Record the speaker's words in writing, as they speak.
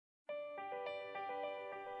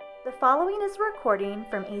The following is a recording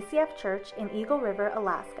from ACF Church in Eagle River,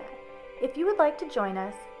 Alaska. If you would like to join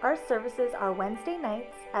us, our services are Wednesday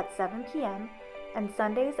nights at 7 p.m. and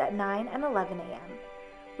Sundays at 9 and 11 a.m.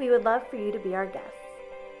 We would love for you to be our guests.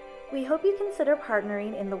 We hope you consider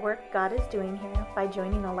partnering in the work God is doing here by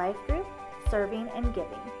joining a life group, serving, and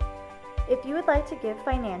giving. If you would like to give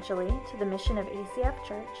financially to the mission of ACF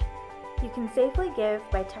Church, you can safely give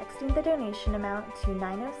by texting the donation amount to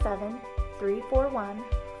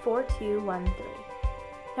 907-341-4213.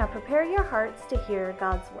 Now prepare your hearts to hear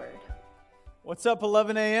God's word. What's up,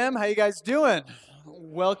 11 a.m.? How you guys doing?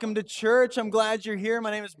 Welcome to church. I'm glad you're here. My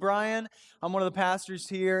name is Brian. I'm one of the pastors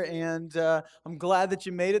here, and I'm glad that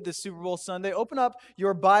you made it this Super Bowl Sunday. Open up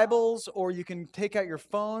your Bibles, or you can take out your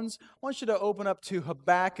phones. I want you to open up to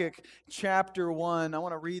Habakkuk chapter 1. I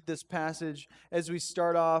want to read this passage as we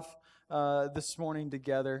start off this morning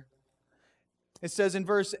together. It says in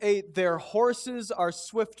verse 8, "Their horses are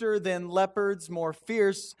swifter than leopards, more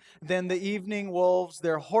fierce than the evening wolves.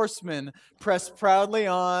 Their horsemen press proudly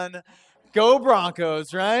on." Go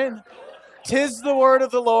Broncos, right? "'Tis the word of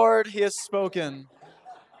the Lord, he has spoken."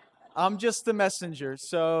 I'm just the messenger,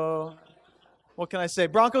 so what can I say?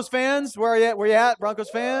 Broncos fans, where are you at? Where you at? Broncos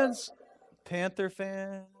fans? Panther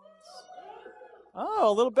fans?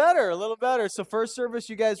 Oh, a little better, a little better. So first service,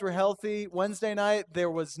 you guys were healthy. Wednesday night,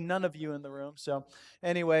 there was none of you in the room. So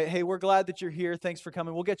anyway, hey, we're glad that you're here. Thanks for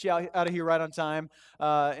coming. We'll get you out of here right on time.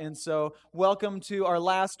 And so welcome to our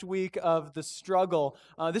last week of The Struggle.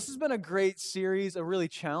 This has been a great series, a really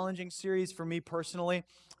challenging series for me personally.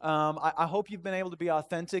 I hope you've been able to be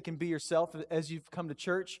authentic and be yourself as you've come to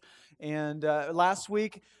church. And last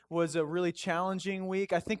week was a really challenging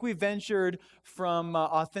week. I think we ventured from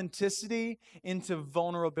authenticity into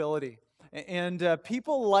vulnerability. And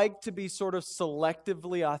people like to be sort of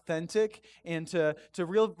selectively authentic and to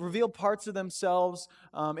reveal parts of themselves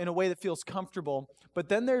in a way that feels comfortable. But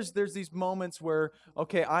then there's these moments where,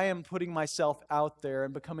 okay, I am putting myself out there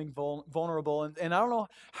and becoming vulnerable. And I don't know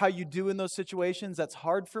how you do in those situations. That's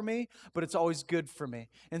hard for me, but it's always good for me.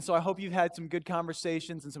 And so I hope you've had some good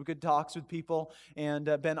conversations and some good talks with people and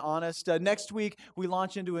been honest. Next week, we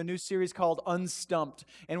launch into a new series called Unstumped.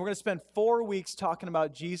 And we're going to spend 4 weeks talking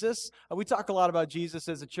about Jesus. We talk a lot about Jesus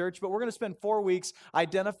as a church, but we're going to spend 4 weeks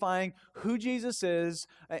identifying who Jesus is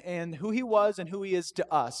and who he was and who he is to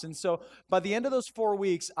us. And so by the end of those 4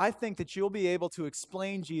 weeks, I think that you'll be able to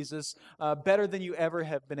explain Jesus better than you ever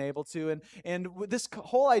have been able to. And this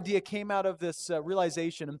whole idea came out of this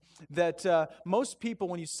realization that most people,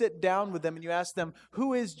 when you sit down with them and you ask them,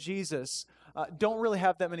 who is Jesus, don't really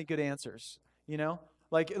have that many good answers, you know?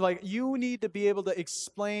 Like you need to be able to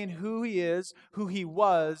explain who he is, who he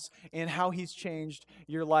was, and how he's changed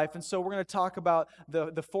your life. And so we're going to talk about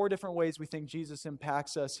the 4 different ways we think Jesus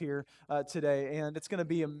impacts us here today. And it's going to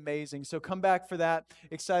be amazing. So come back for that.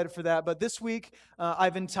 Excited for that. But this week,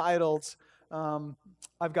 I've entitled,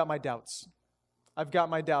 I've Got My Doubts. I've got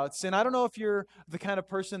my doubts. And I don't know if you're the kind of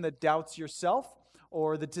person that doubts yourself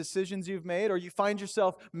or the decisions you've made, or you find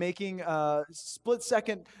yourself making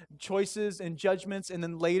split-second choices and judgments, and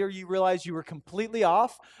then later you realize you were completely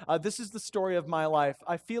off. This is the story of my life.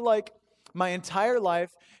 I feel like my entire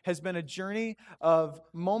life has been a journey of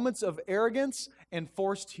moments of arrogance and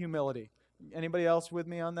forced humility. Anybody else with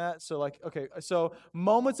me on that? So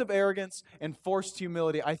moments of arrogance and forced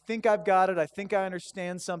humility. I think I've got it. I think I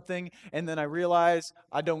understand something, and then I realize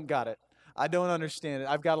I don't got it. I don't understand it.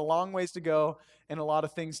 I've got a long ways to go and a lot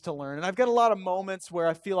of things to learn. And I've got a lot of moments where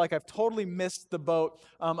I feel like I've totally missed the boat.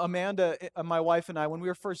 Amanda, my wife, and I, when we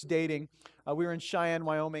were first dating, we were in Cheyenne,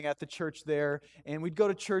 Wyoming at the church there. And we'd go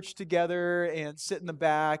to church together and sit in the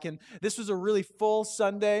back. And this was a really full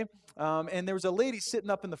Sunday. And there was a lady sitting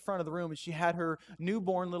up in the front of the room, and she had her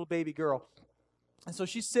newborn little baby girl. And so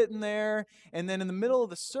she's sitting there, and then in the middle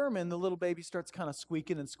of the sermon, the little baby starts kind of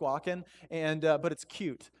squeaking and squawking, and but it's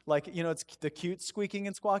cute. Like, you know, it's the cute squeaking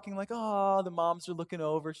and squawking, like, oh, the moms are looking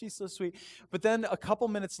over. She's so sweet. But then a couple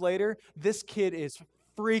minutes later, this kid is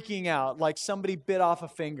freaking out like somebody bit off a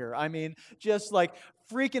finger. I mean, just like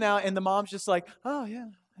freaking out, and the mom's just like, oh, yeah,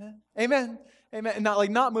 amen. Amen. And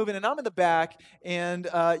not moving. And I'm in the back, and,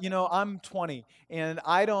 I'm 20, and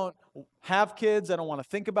I don't have kids. I don't want to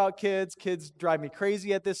think about kids. Kids drive me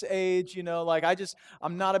crazy at this age.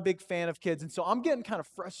 I'm not a big fan of kids. And so I'm getting kind of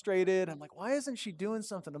frustrated. I'm like, why isn't she doing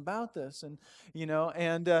something about this? And,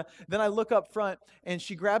 then I look up front, and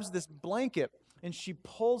she grabs this blanket, and she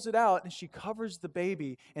pulls it out, and she covers the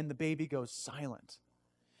baby, and the baby goes silent.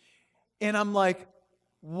 And I'm like,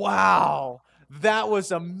 wow. that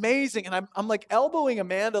was amazing. And I'm like elbowing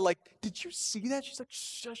Amanda, like, did you see that? She's like,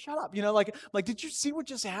 shut up. Like, did you see what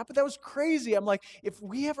just happened? That was crazy. I'm like, if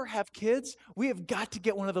we ever have kids, we have got to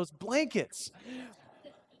get one of those blankets.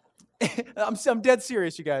 I'm dead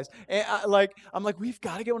serious, you guys. And I'm like, we've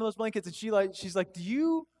got to get one of those blankets. And she's like,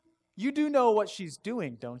 you do know what she's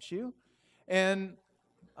doing, don't you? And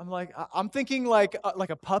I'm like, I'm thinking like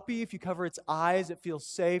a puppy. If you cover its eyes, it feels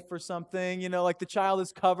safe or something. Like the child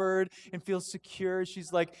is covered and feels secure.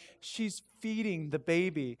 She's like, she's feeding the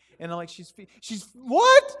baby, and I'm like, she's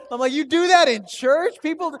what? I'm like, you do that in church?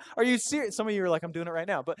 People, are you serious? Some of you are like, I'm doing it right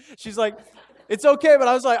now. But she's like, it's okay.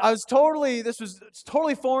 But this was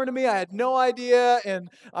totally foreign to me. I had no idea. And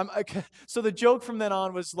so the joke from then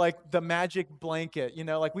on was like the magic blanket,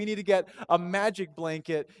 like we need to get a magic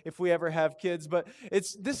blanket if we ever have kids. But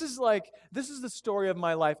this is the story of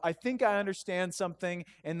my life. I think I understand something,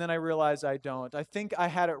 and then I realize I don't. I think I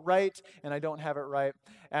had it right, and I don't have it right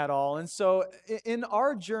at all. And so in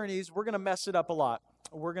our journeys, we're going to mess it up a lot.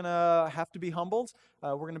 We're going to have to be humbled.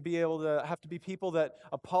 We're going to have to be people that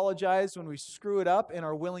apologize when we screw it up and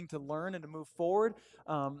are willing to learn and to move forward.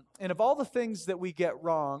 And of all the things that we get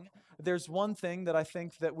wrong, there's one thing that I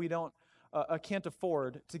think that we can't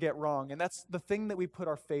afford to get wrong, and that's the thing that we put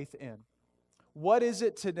our faith in. What is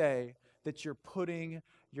it today that you're putting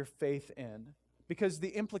your faith in? Because the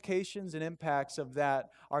implications and impacts of that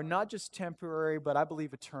are not just temporary, but I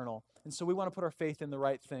believe eternal. And so we want to put our faith in the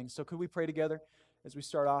right thing. So could we pray together as we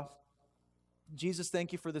start off? Jesus,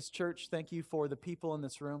 thank you for this church. Thank you for the people in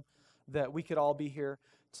this room, that we could all be here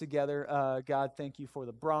together. God, thank you for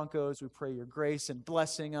the Broncos. We pray your grace and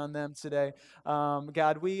blessing on them today.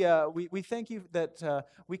 God, we thank you that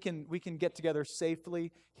we can get together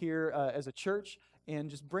safely here as a church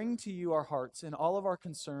and just bring to you our hearts and all of our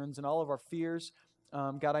concerns and all of our fears.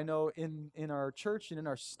 God, I know in our church and in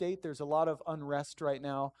our state, there's a lot of unrest right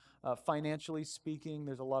now, financially speaking.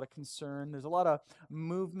 There's a lot of concern. There's a lot of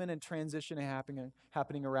movement and transition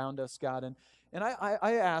happening around us, God. And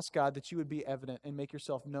I ask, God, that you would be evident and make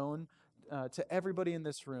yourself known to everybody in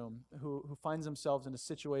this room who finds themselves in a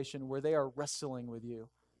situation where they are wrestling with you.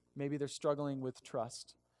 Maybe they're struggling with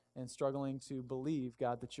trust and struggling to believe,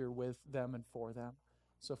 God, that you're with them and for them.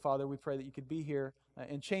 So, Father, we pray that you could be here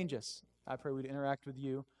and change us. I pray we'd interact with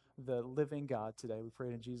you, the living God, today. We pray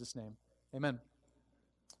it in Jesus' name. Amen.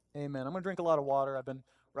 Amen. I'm going to drink a lot of water. I've been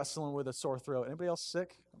wrestling with a sore throat. Anybody else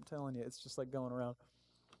sick? I'm telling you, it's just like going around.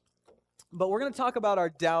 But we're going to talk about our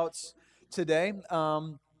doubts today.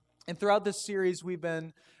 And throughout this series, we've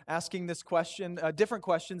been asking this question, different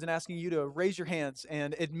questions, and asking you to raise your hands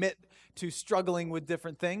and admit to struggling with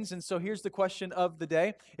different things. And so here's the question of the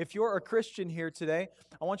day. If you're a Christian here today,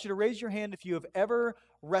 I want you to raise your hand if you have ever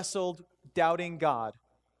wrestled doubting God.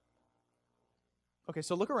 Okay,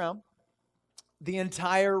 so look around. The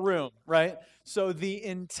entire room, right? So the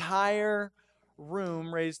entire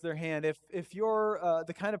room raised their hand. If you're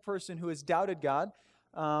the kind of person who has doubted God,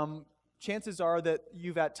 chances are that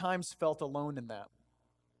you've at times felt alone in that.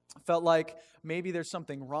 Felt like maybe there's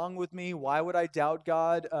something wrong with me. Why would I doubt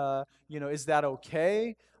God? Is that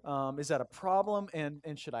okay? Is that a problem? And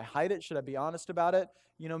should I hide it? Should I be honest about it?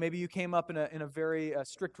 Maybe you came up in a very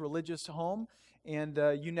strict religious home, and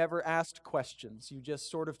you never asked questions. You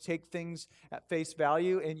just sort of take things at face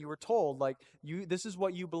value, and you were told, like, this is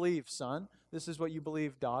what you believe, son. This is what you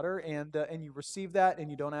believe, daughter, and you receive that,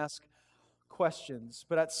 and you don't ask questions.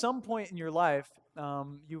 But at some point in your life,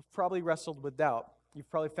 you've probably wrestled with doubt. You've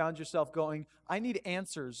probably found yourself going, I need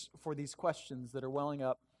answers for these questions that are welling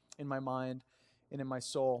up in my mind and in my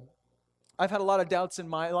soul. I've had a lot of doubts in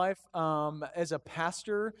my life. As a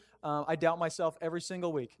pastor, I doubt myself every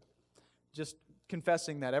single week. Just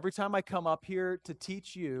confessing that. Every time I come up here to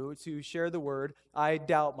teach you, to share the word, I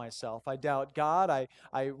doubt myself. I doubt God.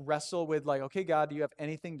 I wrestle with like, okay, God, do you have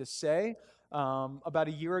anything to say? About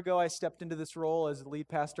a year ago, I stepped into this role as the lead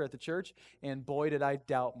pastor at the church, and boy, did I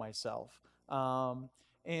doubt myself.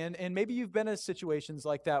 And maybe you've been in situations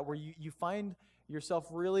like that where you find yourself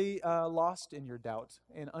really lost in your doubt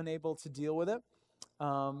and unable to deal with it.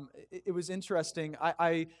 It was interesting.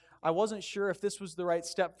 I wasn't sure if this was the right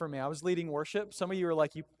step for me. I was leading worship. Some of you are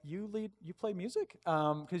like, you play music?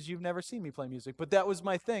 Because you've never seen me play music. But that was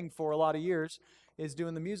my thing for a lot of years, is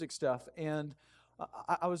doing the music stuff. And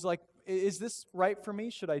I was like, is this right for me?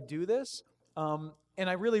 Should I do this? And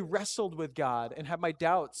I really wrestled with God and had my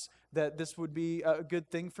doubts that this would be a good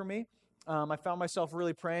thing for me. I found myself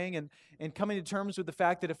really praying and coming to terms with the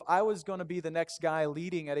fact that if I was going to be the next guy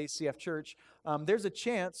leading at ACF Church, there's a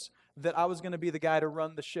chance that I was going to be the guy to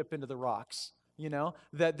run the ship into the rocks.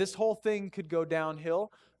 that this whole thing could go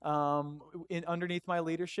downhill underneath my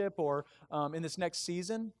leadership or in this next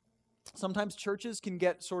season. Sometimes churches can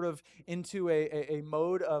get sort of into a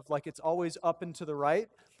mode of like it's always up and to the right.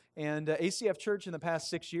 And ACF Church in the past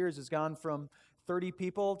 6 years has gone from 30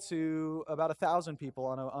 people to about 1,000 people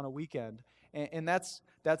on a weekend. And that's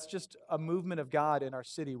just a movement of God in our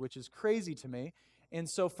city, which is crazy to me. And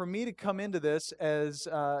so for me to come into this as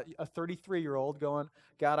a 33-year-old going,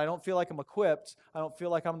 God, I don't feel like I'm equipped. I don't feel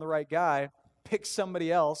like I'm the right guy. Pick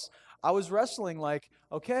somebody else. I was wrestling like,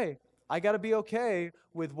 okay, I got to be okay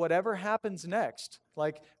with whatever happens next.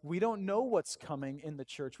 Like, we don't know what's coming in the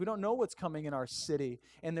church. We don't know what's coming in our city.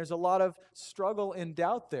 And there's a lot of struggle and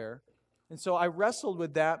doubt there. And so I wrestled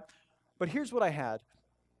with that. But here's what I had.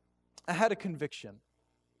 I had a conviction.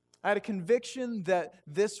 I had a conviction that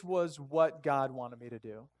this was what God wanted me to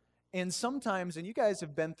do. And sometimes, and you guys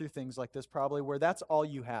have been through things like this probably, where that's all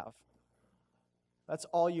you have. That's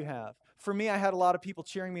all you have. For me, I had a lot of people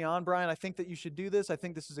cheering me on. Brian, I think that you should do this. I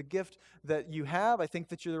think this is a gift that you have. I think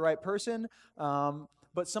that you're the right person.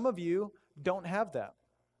 But some of you don't have that.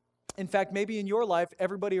 In fact, maybe in your life,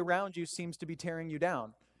 everybody around you seems to be tearing you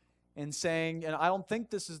down and saying, and I don't think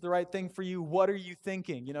this is the right thing for you. What are you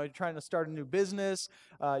thinking? You're trying to start a new business.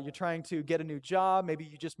 You're trying to get a new job. Maybe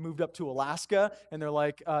you just moved up to Alaska, and they're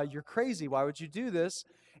like, you're crazy. Why would you do this?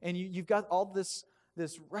 And you've got all this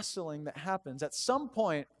wrestling that happens. At some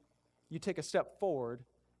point, you take a step forward,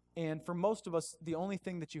 and for most of us, the only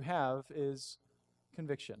thing that you have is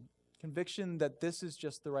conviction. Conviction that this is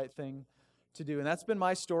just the right thing to do. And that's been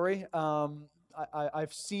my story.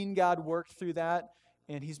 I've seen God work through that,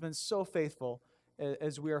 and He's been so faithful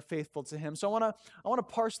as we are faithful to Him. So I want to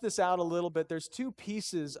parse this out a little bit. There's two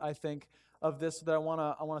pieces, I think, of this that I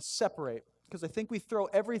want to separate, because I think we throw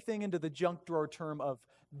everything into the junk drawer term of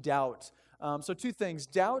doubt. So two things,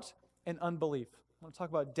 doubt and unbelief. I want to talk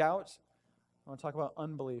about doubt. I want to talk about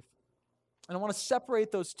unbelief. And I want to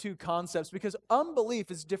separate those two concepts because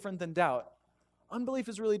unbelief is different than doubt. Unbelief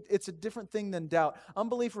is it's a different thing than doubt.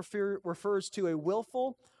 Unbelief refers to a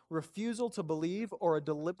willful refusal to believe or a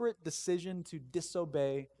deliberate decision to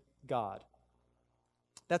disobey God.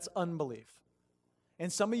 That's unbelief.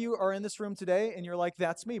 And some of you are in this room today and you're like,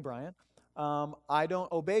 that's me, Brian. I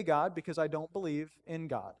don't obey God because I don't believe in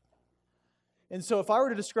God. And so if I were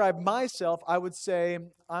to describe myself, I would say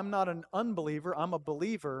I'm not an unbeliever, I'm a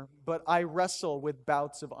believer, but I wrestle with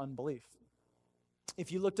bouts of unbelief.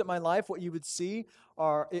 If you looked at my life, what you would see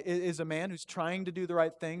is a man who's trying to do the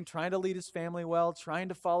right thing, trying to lead his family well, trying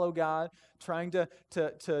to follow God, trying to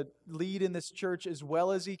lead in this church as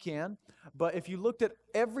well as he can. But if you looked at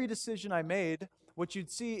every decision I made, what you'd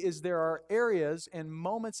see is there are areas and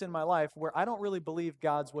moments in my life where I don't really believe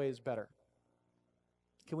God's way is better.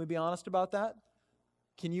 Can we be honest about that?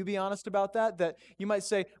 Can you be honest about that? That you might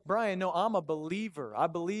say, Brian, no, I'm a believer. I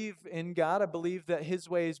believe in God. I believe that His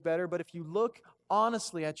way is better. But if you look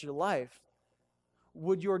honestly at your life,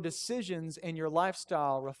 would your decisions and your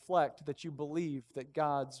lifestyle reflect that you believe that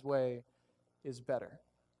God's way is better?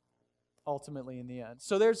 Ultimately, in the end.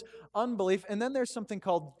 So there's unbelief, and then there's something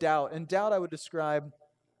called doubt. And doubt I would describe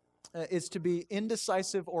is to be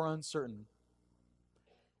indecisive or uncertain.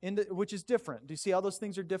 Which is different. Do you see how those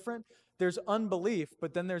things are different? There's unbelief,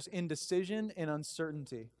 but then there's indecision and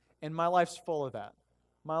uncertainty. And my life's full of that.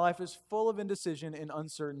 My life is full of indecision and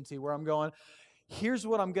uncertainty where I'm going, here's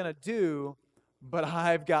what I'm going to do, but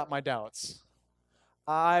I've got my doubts.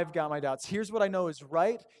 I've got my doubts. Here's what I know is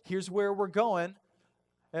right. Here's where we're going.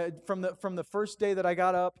 From the first day that I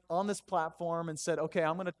got up on this platform and said, okay,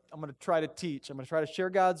 I'm gonna try to teach. I'm gonna try to share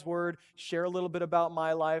God's word, share a little bit about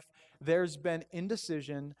my life. There's been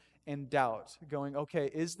indecision and doubt going, okay,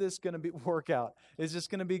 is this gonna work out? Is this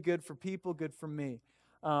gonna be good for people, good for me?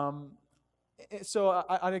 So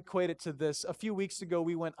I'd equate it to this. A few weeks ago,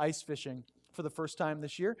 we went ice fishing for the first time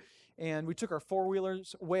this year, and we took our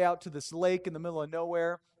four-wheelers way out to this lake in the middle of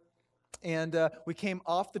nowhere, and we came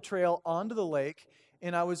off the trail onto the lake,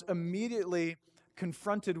 and I was immediately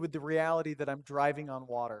confronted with the reality that I'm driving on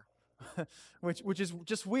water, which is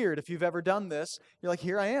just weird. If you've ever done this, you're like,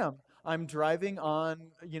 here I am. I'm driving on,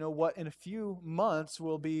 what in a few months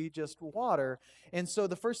will be just water. And so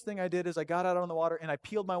the first thing I did is I got out on the water and I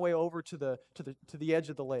peeled my way over to the edge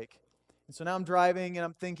of the lake. And so now I'm driving and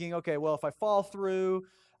I'm thinking, okay, well, if I fall through,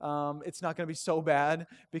 it's not going to be so bad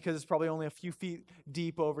because it's probably only a few feet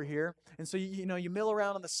deep over here. And so, you mill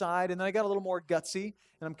around on the side, and then I got a little more gutsy,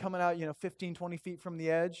 and I'm coming out, 15, 20 feet from the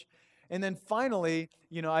edge. And then finally,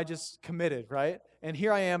 I just committed, right? And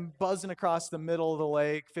here I am buzzing across the middle of the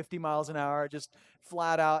lake, 50 miles an hour, just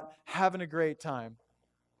flat out having a great time.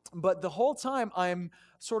 But the whole time I'm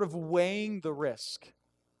sort of weighing the risk.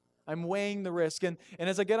 I'm weighing the risk. And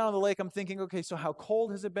as I get on the lake, I'm thinking, okay, so how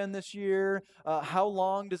cold has it been this year? How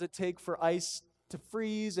long does it take for ice to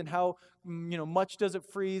freeze? And how much does it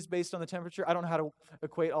freeze based on the temperature? I don't know how to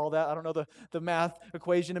equate all that. I don't know the math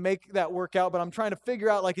equation to make that work out. But I'm trying to figure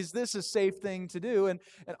out, like, is this a safe thing to do? And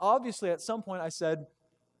obviously, at some point, I said,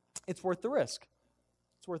 it's worth the risk.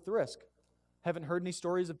 It's worth the risk. Haven't heard any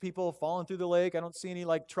stories of people falling through the lake. I don't see any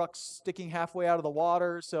like trucks sticking halfway out of the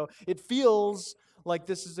water. So it feels like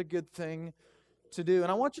this is a good thing to do.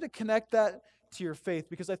 And I want you to connect that to your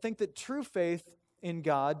faith, because I think that true faith in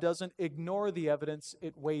God doesn't ignore the evidence,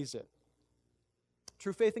 it weighs it.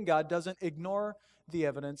 True faith in God doesn't ignore the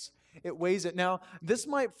evidence, it weighs it. Now, this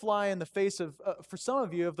might fly in the face of, for some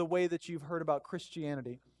of you, of the way that you've heard about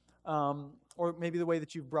Christianity, or maybe the way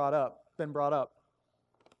that you've been brought up.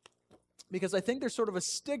 Because I think there's sort of a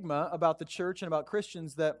stigma about the church and about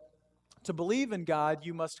Christians that to believe in God,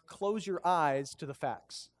 you must close your eyes to the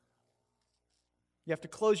facts. You have to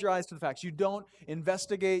close your eyes to the facts. You don't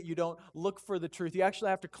investigate. You don't look for the truth. You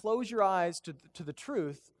actually have to close your eyes to the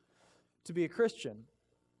truth to be a Christian.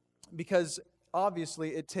 Because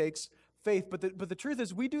obviously it takes faith. But the truth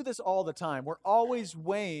is, we do this all the time. We're always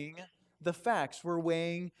weighing the facts. We're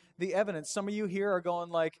weighing the evidence. Some of you here are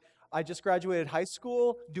going like, I just graduated high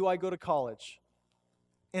school. Do I go to college?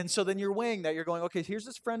 And so then you're weighing that. You're going, okay, here's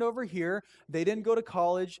this friend over here. They didn't go to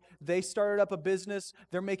college. They started up a business.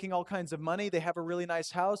 They're making all kinds of money. They have a really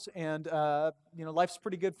nice house, and life's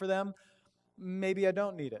pretty good for them. Maybe I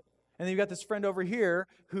don't need it. And then you've got this friend over here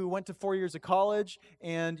who went to 4 years of college,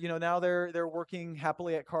 and now they're working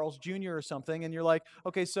happily at Carl's Jr. or something. And you're like,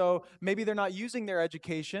 okay, so maybe they're not using their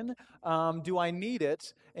education. Do I need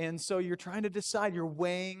it? And so you're trying to decide. You're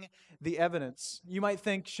weighing the evidence. You might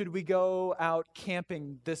think, should we go out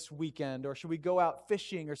camping this weekend, or should we go out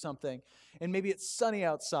fishing or something? And maybe it's sunny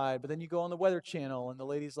outside, but then you go on the Weather Channel, and the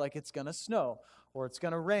lady's like, it's going to snow or it's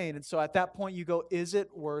going to rain. And so at that point you go, is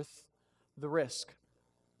it worth the risk?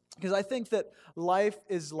 Because I think that life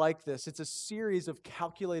is like this. It's a series of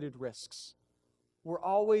calculated risks. We're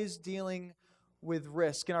always dealing with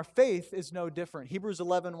risk, and our faith is no different. Hebrews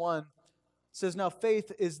 11:1 says, now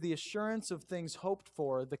faith is the assurance of things hoped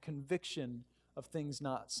for, the conviction of things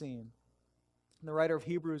not seen. And the writer of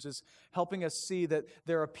Hebrews is helping us see that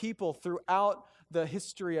there are people throughout the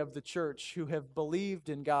history of the church who have believed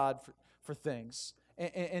in God for things.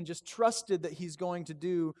 And just trusted that he's going to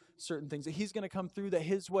do certain things, that he's going to come through, that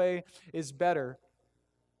his way is better.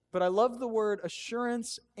 But I love the word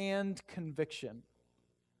assurance and conviction.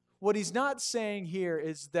 What he's not saying here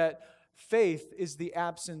is that faith is the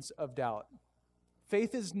absence of doubt.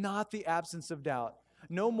 Faith is not the absence of doubt,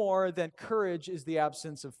 no more than courage is the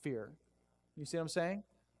absence of fear. You see what I'm saying?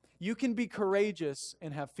 You can be courageous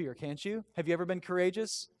and have fear, can't you? Have you ever been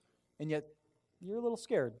courageous and yet you're a little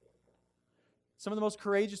scared? Some of the most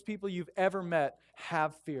courageous people you've ever met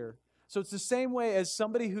have fear. So it's the same way as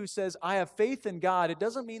somebody who says, I have faith in God. It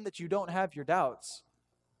doesn't mean that you don't have your doubts.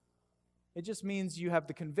 It just means you have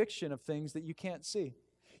the conviction of things that you can't see.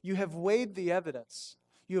 You have weighed the evidence.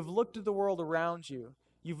 You have looked at the world around you.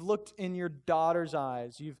 You've looked in your daughter's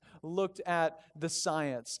eyes. You've looked at the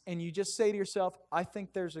science. And you just say to yourself, I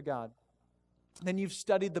think there's a God. Then you've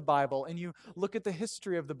studied the Bible, and you look at the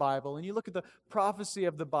history of the Bible, and you look at the prophecy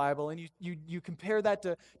of the Bible, and you compare that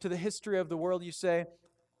to the history of the world. You say,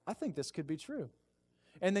 I think this could be true.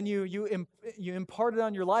 And then you impart it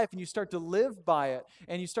on your life, and you start to live by it,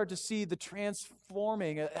 and you start to see the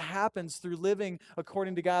transforming. It happens through living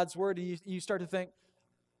according to God's word, and you start to think,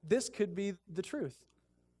 this could be the truth.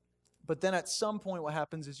 But then at some point what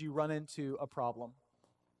happens is you run into a problem,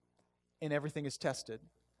 and everything is tested.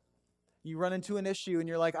 You run into an issue and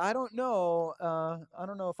you're like, I don't know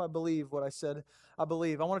if I believe what I said I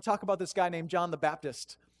believe. I want to talk about this guy named John the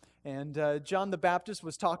Baptist. And John the Baptist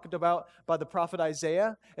was talked about by the prophet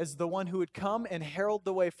Isaiah as the one who would come and herald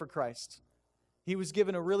the way for Christ. He was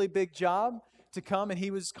given a really big job to come, and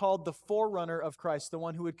he was called the forerunner of Christ, the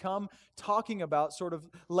one who would come talking about sort of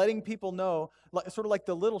letting people know, sort of like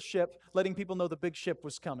the little ship, letting people know the big ship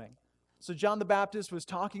was coming. So John the Baptist was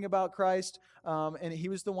talking about Christ, and he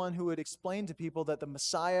was the one who would explain to people that the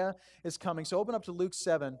Messiah is coming. So open up to Luke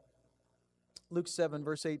 7,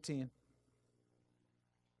 verse 18.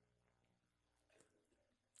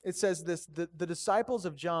 It says this, the disciples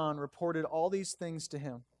of John reported all these things to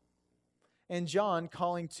him. And John,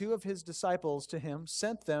 calling 2 of his disciples to him,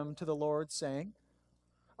 sent them to the Lord, saying,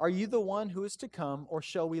 are you the one who is to come, or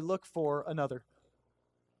shall we look for another?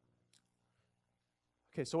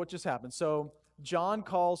 Okay, so what just happened? So John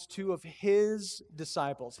calls two of his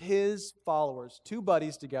disciples, his followers, two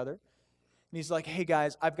buddies together. And he's like, hey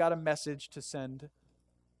guys, I've got a message to send.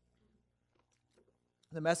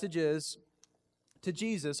 The message is to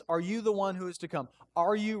Jesus, are you the one who is to come?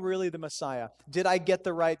 Are you really the Messiah? Did I get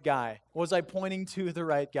the right guy? Was I pointing to the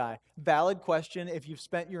right guy? Valid question. If you've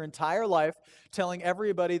spent your entire life telling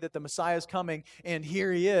everybody that the Messiah is coming and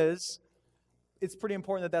here he is, it's pretty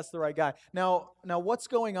important that that's the right guy. Now, what's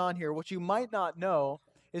going on here? What you might not know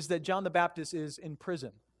is that John the Baptist is in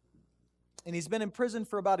prison. And he's been in prison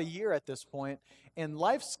for about a year at this point, and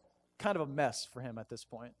life's kind of a mess for him at this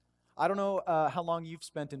point. I don't know how long you've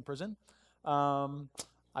spent in prison.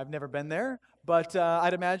 I've never been there, but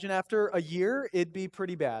I'd imagine after a year, it'd be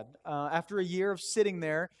pretty bad. After a year of sitting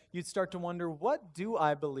there, you'd start to wonder, what do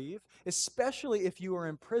I believe? Especially if you are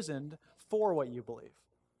imprisoned for what you believe.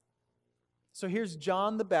 So here's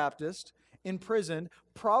John the Baptist in prison,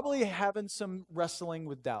 probably having some wrestling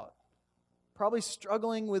with doubt, probably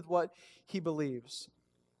struggling with what he believes.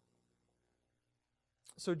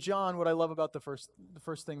 So John, what I love about the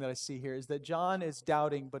first thing that I see here is that John is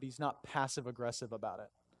doubting, but he's not passive-aggressive about it.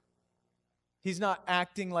 He's not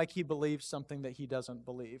acting like he believes something that he doesn't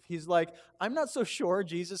believe. He's like, I'm not so sure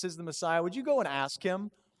Jesus is the Messiah. Would you go and ask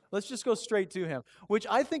him? Let's just go straight to him, which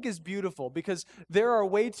I think is beautiful because there are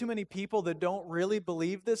way too many people that don't really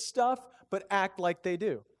believe this stuff, but act like they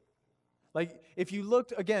do. Like if you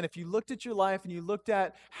looked at your life and you looked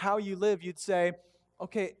at how you live, you'd say,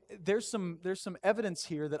 okay, there's some evidence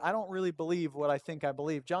here that I don't really believe what I think I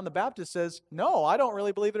believe. John the Baptist says, no, I don't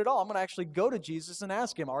really believe it at all. I'm going to actually go to Jesus and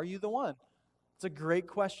ask him, are you the one? It's a great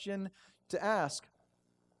question to ask.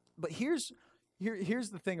 But here's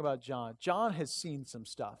the thing about John. John has seen some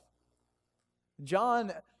stuff.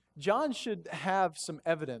 John should have some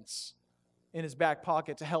evidence in his back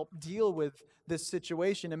pocket to help deal with this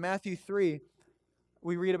situation. In Matthew 3,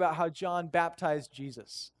 we read about how John baptized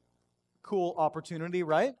Jesus. Cool opportunity,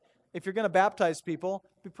 right? If you're going to baptize people,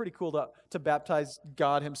 it'd be pretty cool to baptize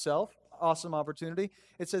God himself. Awesome opportunity.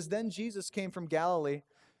 It says, then Jesus came from Galilee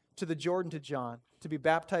to the Jordan to John to be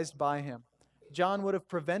baptized by him. John would have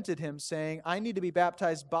prevented him, saying, I need to be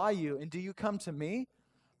baptized by you, and do you come to me?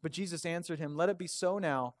 But Jesus answered him, let it be so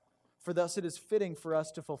now, for thus it is fitting for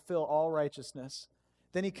us to fulfill all righteousness.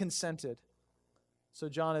 Then he consented. So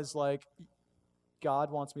John is like,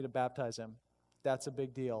 God wants me to baptize him. That's a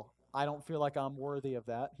big deal. I don't feel like I'm worthy of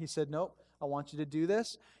that. He said, nope, I want you to do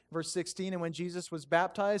this. Verse 16, and when Jesus was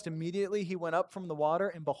baptized, immediately he went up from the water,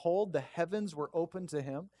 and behold, the heavens were opened to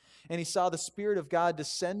him. And he saw the Spirit of God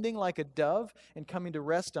descending like a dove and coming to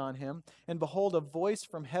rest on him. And behold, a voice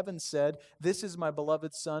from heaven said, this is my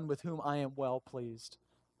beloved Son with whom I am well pleased.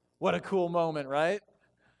 What a cool moment, right?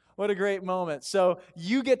 What a great moment. So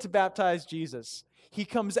you get to baptize Jesus. He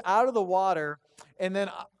comes out of the water, and then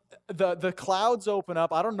the clouds open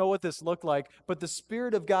up. I don't know what this looked like, but the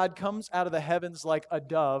Spirit of God comes out of the heavens like a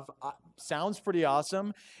dove. Sounds pretty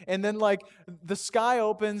awesome. And then like the sky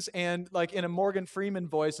opens, and like in a Morgan Freeman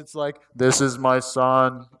voice, it's like, this is my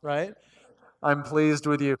Son, right? I'm pleased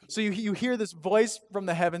with you. So you hear this voice from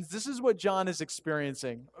the heavens. This is what John is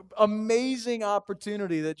experiencing. Amazing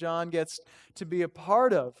opportunity that John gets to be a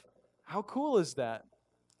part of. How cool is that?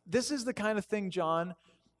 This is the kind of thing John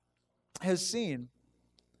has seen.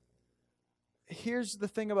 Here's the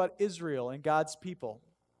thing about Israel and God's people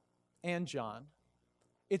and John.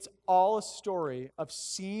 It's all a story of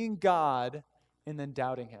seeing God and then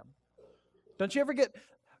doubting him. Don't you ever get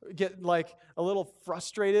like a little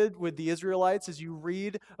frustrated with the Israelites as you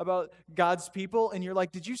read about God's people and you're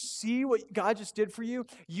like, did you see what God just did for you?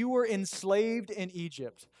 You were enslaved in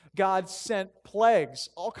Egypt. God sent plagues,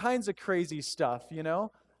 all kinds of crazy stuff, you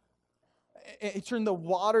know? He turned the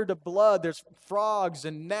water to blood. There's frogs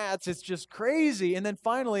and gnats. It's just crazy. And then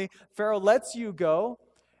finally, Pharaoh lets you go.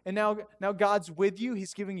 And now God's with you.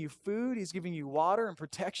 He's giving you food. He's giving you water and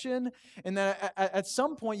protection. And then at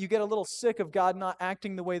some point, you get a little sick of God not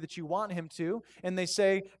acting the way that you want him to. And they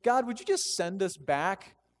say, God, would you just send us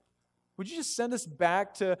back? Would you just send us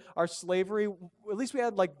back to our slavery? At least we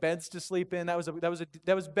had like beds to sleep in. That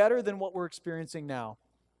was better than what we're experiencing now.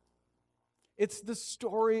 It's the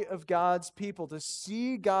story of God's people, to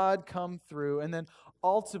see God come through and then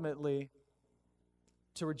ultimately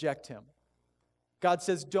to reject him. God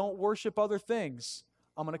says, don't worship other things.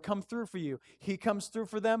 I'm going to come through for you. He comes through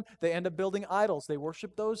for them. They end up building idols. They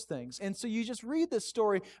worship those things. And so you just read this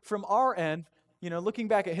story from our end, looking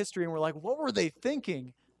back at history, and we're like, what were they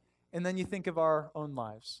thinking? And then you think of our own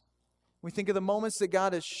lives. We think of the moments that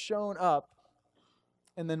God has shown up,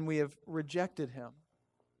 and then we have rejected him.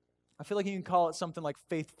 I feel like you can call it something like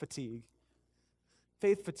faith fatigue.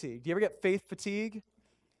 Faith fatigue. Do you ever get faith fatigue?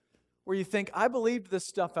 Where you think, I believed this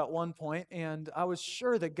stuff at one point, and I was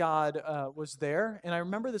sure that God was there. And I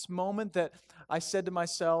remember this moment that I said to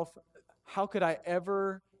myself, how could I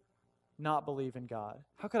ever not believe in God?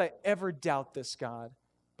 How could I ever doubt this God?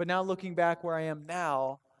 But now looking back where I am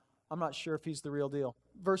now, I'm not sure if he's the real deal.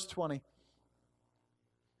 Verse 20.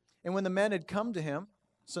 And when the men had come to him,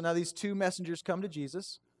 so now these two messengers come to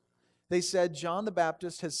Jesus, they said, John the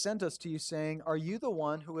Baptist has sent us to you, saying, are you the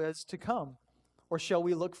one who is to come? Or shall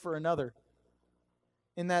we look for another?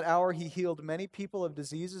 In that hour he healed many people of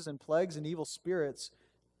diseases and plagues and evil spirits,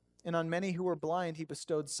 and on many who were blind he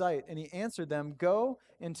bestowed sight. And he answered them, go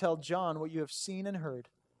and tell John what you have seen and heard.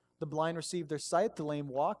 The blind receive their sight, the lame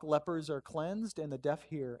walk, lepers are cleansed, and the deaf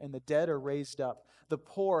hear, and the dead are raised up. The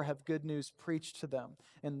poor have good news preached to them,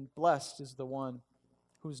 and blessed is the one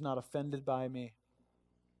who's not offended by me.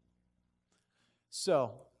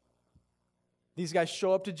 So, these guys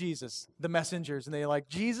show up to Jesus, the messengers, and they're like,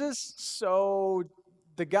 Jesus, so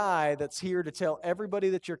the guy that's here to tell everybody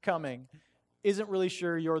that you're coming isn't really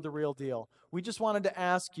sure you're the real deal. We just wanted to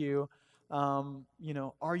ask you,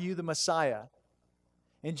 are you the Messiah?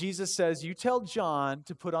 And Jesus says, you tell John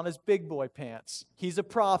to put on his big boy pants. He's a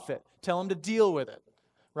prophet. Tell him to deal with it,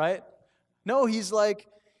 right? No, he's like,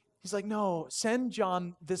 no, send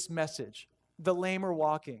John this message. The lame are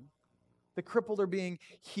walking. The crippled are being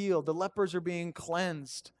healed. The lepers are being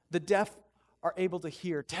cleansed. The deaf are able to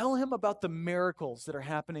hear. Tell him about the miracles that are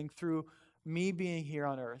happening through me being here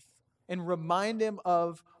on earth. And remind him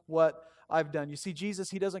of what I've done. You see,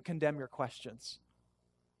 Jesus, he doesn't condemn your questions.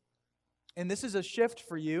 And this is a shift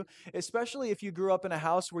for you, especially if you grew up in a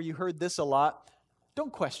house where you heard this a lot.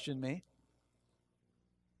 Don't question me.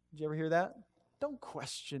 Did you ever hear that? Don't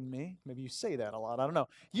question me. Maybe you say that a lot. I don't know.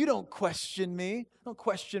 You don't question me. Don't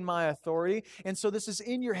question my authority. And so this is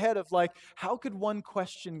in your head of like, how could one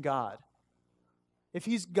question God? If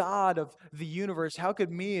he's God of the universe, how could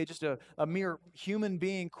me, just a mere human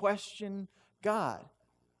being, question God?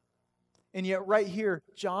 And yet right here,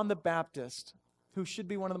 John the Baptist, who should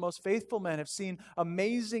be one of the most faithful men, have seen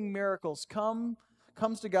amazing miracles, comes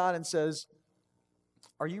to God and says,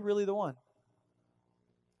 are you really the one?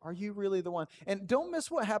 Are you really the one? And don't miss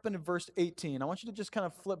what happened in verse 18. I want you to just kind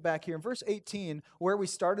of flip back here. In verse 18, where we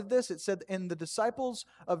started this, it said, and the disciples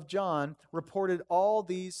of John reported all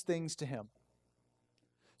these things to him.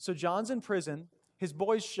 So John's in prison. His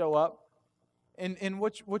boys show up. And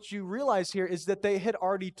what you realize here is that they had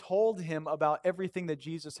already told him about everything that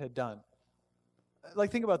Jesus had done.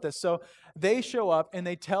 Like, think about this. So they show up and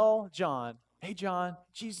they tell John, hey, John,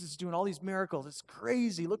 Jesus is doing all these miracles. It's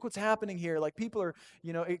crazy. Look what's happening here. Like, people are,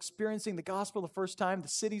 experiencing the gospel the first time.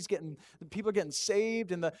 The people are getting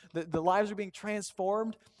saved, and the lives are being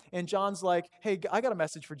transformed. And John's like, hey, I got a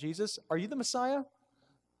message for Jesus. Are you the Messiah?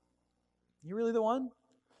 You really the one?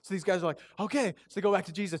 So these guys are like, okay. So they go back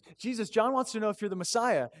to Jesus. Jesus, John wants to know if you're the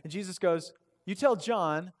Messiah. And Jesus goes, you tell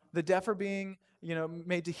John the deaf are being,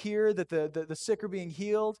 made to hear, that the sick are being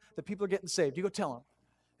healed, that people are getting saved. You go tell him.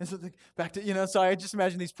 And so back to, so I just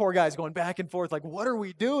imagine these poor guys going back and forth, like, what are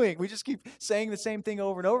we doing? We just keep saying the same thing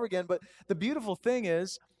over and over again. But the beautiful thing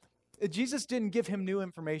is, Jesus didn't give him new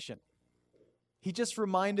information. He just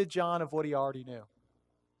reminded John of what he already knew,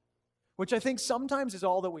 which I think sometimes is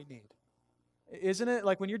all that we need. Isn't it?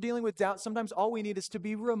 Like, when you're dealing with doubt, sometimes all we need is to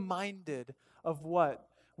be reminded of what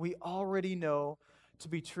we already know to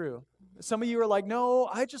be true. Some of you are like, no,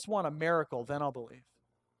 I just want a miracle, then I'll believe.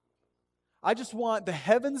 I just want the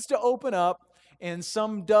heavens to open up and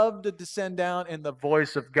some dove to descend down and the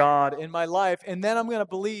voice of God in my life, and then I'm going to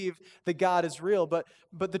believe that God is real. But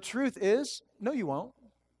the truth is, no, you won't.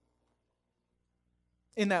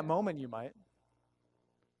 In that moment, you might.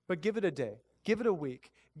 But give it a day. Give it a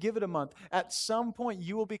week. Give it a month. At some point,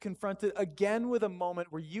 you will be confronted again with a moment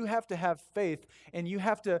where you have to have faith, and you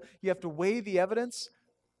have to weigh the evidence,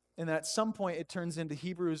 and at some point it turns into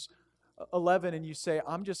Hebrews 11, and you say,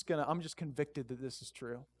 I'm just convicted that this is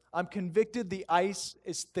true. I'm convicted the ice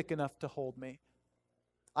is thick enough to hold me.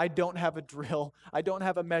 I don't have a drill. I don't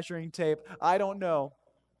have a measuring tape. I don't know,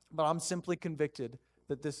 but I'm simply convicted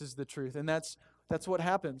that this is the truth, and that's what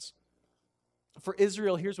happens. For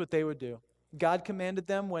Israel, here's what they would do. God commanded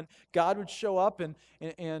them, when God would show up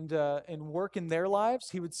and work in their lives,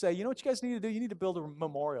 he would say, you know what you guys need to do? You need to build a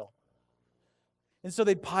memorial. And so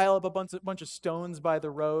they'd pile up a bunch of stones by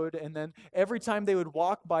the road, and then every time they would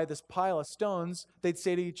walk by this pile of stones, they'd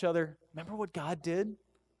say to each other, remember what God did,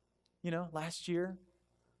 last year?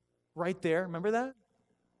 Right there, remember that?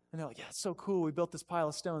 And they're like, yeah, it's so cool. We built this pile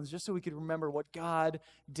of stones just so we could remember what God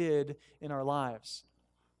did in our lives.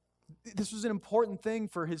 This was an important thing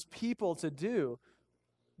for his people to do.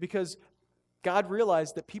 because God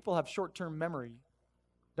realized that people have short-term memory,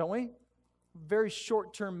 don't we? Very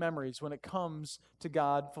short-term memories when it comes to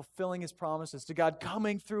God fulfilling his promises, to God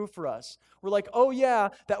coming through for us. We're like, oh yeah,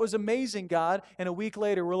 that was amazing, God. And a week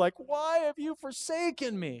later, we're like, why have you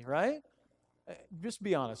forsaken me, right? Just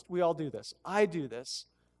be honest. We all do this. I do this.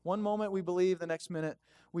 One moment we believe, the next minute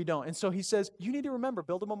we don't. And so he says, you need to remember,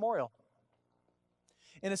 build a memorial.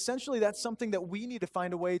 And essentially, that's something that we need to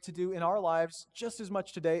find a way to do in our lives just as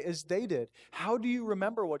much today as they did. How do you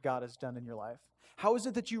remember what God has done in your life? How is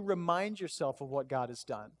it that you remind yourself of what God has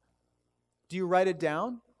done? Do you write it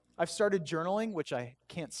down? I've started journaling, which I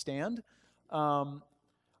can't stand. I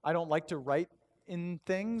don't like to write in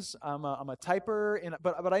things. I'm a typer,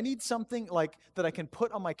 but I need something like that I can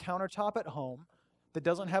put on my countertop at home that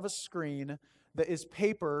doesn't have a screen, that is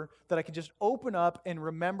paper, that I can just open up and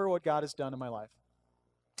remember what God has done in my life.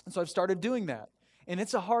 And so I've started doing that. And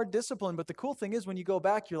it's a hard discipline, but the cool thing is when you go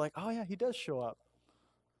back, you're like, oh yeah, he does show up.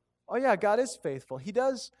 Oh yeah, God is faithful. He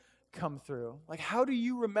does come through. Like, how do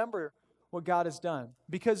you remember what God has done?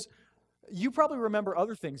 Because you probably remember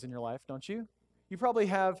other things in your life, don't you? You probably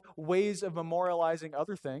have ways of memorializing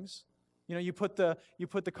other things. You know, you put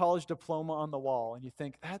the college diploma on the wall and you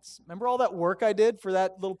think, remember all that work I did for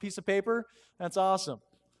that little piece of paper? That's awesome.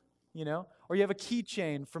 You know, or you have a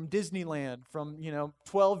keychain from Disneyland from,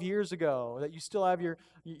 12 years ago that you still have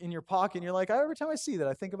in your pocket. And you're like, every time I see that,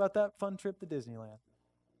 I think about that fun trip to Disneyland.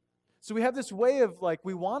 So we have this way of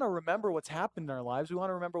we want to remember what's happened in our lives. We want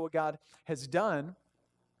to remember what God has done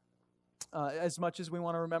as much as we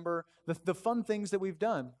want to remember the fun things that we've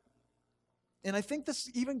done. And I think this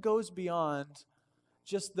even goes beyond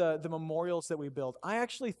just the memorials that we build. I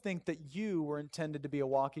actually think that you were intended to be a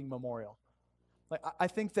walking memorial. I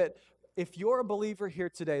think that if you're a believer here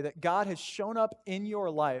today, that God has shown up in your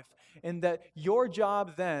life, and that your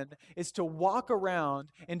job then is to walk around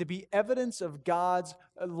and to be evidence of God's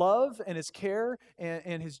love and his care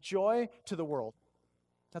and his joy to the world.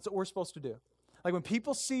 That's what we're supposed to do. Like when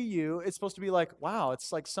people see you, it's supposed to be like, wow,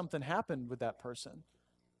 it's like something happened with that person.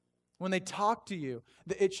 When they talk to you,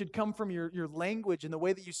 it should come from your language and the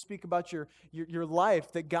way that you speak about your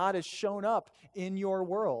life, that God has shown up in your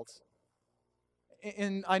world.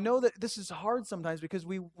 And I know that this is hard sometimes because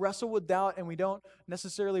we wrestle with doubt and we don't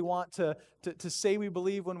necessarily want to say we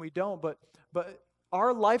believe when we don't, but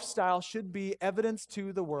our lifestyle should be evidence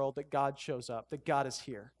to the world that God shows up, that God is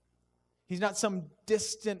here. He's not some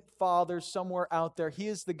distant father somewhere out there. He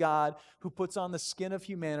is the God who puts on the skin of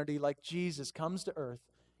humanity like Jesus, comes to earth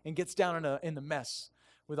and gets down in the mess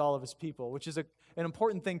with all of his people, which is an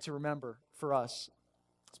important thing to remember for us,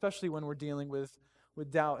 especially when we're dealing with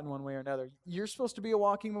doubt in one way or another. You're supposed to be a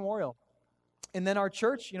walking memorial. And then our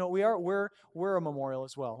church, we're a memorial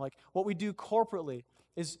as well. Like what we do corporately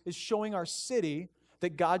is showing our city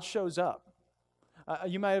that God shows up.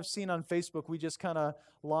 You might have seen on Facebook, we just kind of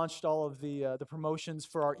launched all of the promotions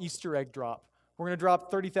for our Easter egg drop. We're going to drop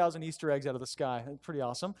 30,000 Easter eggs out of the sky. That's pretty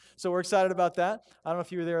awesome. So we're excited about that. I don't know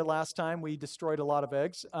if you were there last time. We destroyed a lot of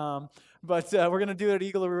eggs. But we're going to do it at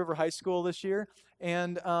Eagle River High School this year.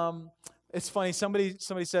 And it's funny, somebody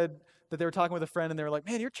said that they were talking with a friend and they were like,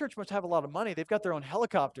 man, your church must have a lot of money. They've got their own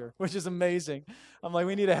helicopter, which is amazing. I'm like,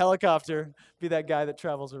 we need a helicopter, be that guy that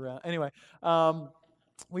travels around. Anyway,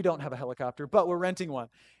 we don't have a helicopter, but we're renting one.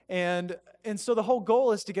 And so the whole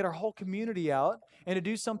goal is to get our whole community out and to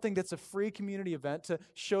do something that's a free community event to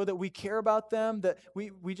show that we care about them, that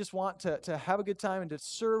we just want to have a good time and to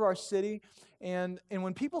serve our city. And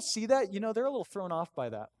when people see that, they're a little thrown off by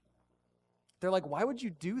that. They're like, why would you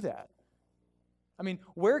do that? I mean,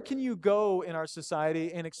 where can you go in our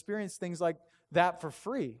society and experience things like that for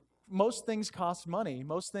free? Most things cost money.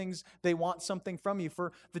 Most things, they want something from you.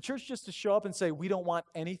 For the church just to show up and say, we don't want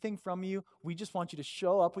anything from you. We just want you to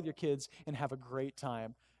show up with your kids and have a great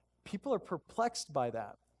time. People are perplexed by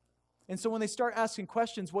that. And so when they start asking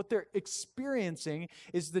questions, what they're experiencing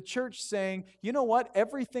is the church saying, you know what?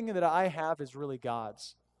 Everything that I have is really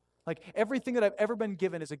God's. Like everything that I've ever been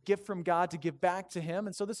given is a gift from God to give back to him.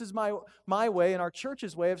 And so this is my way and our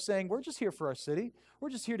church's way of saying, we're just here for our city.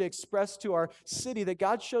 We're just here to express to our city that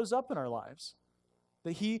God shows up in our lives,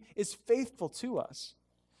 that he is faithful to us.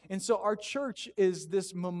 And so our church is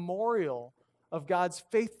this memorial of God's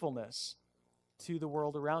faithfulness to the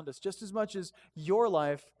world around us, just as much as your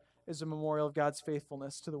life is a memorial of God's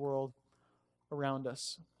faithfulness to the world around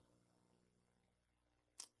us.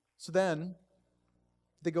 So then,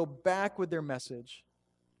 they go back with their message,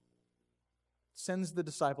 sends the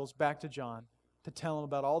disciples back to John to tell him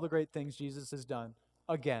about all the great things Jesus has done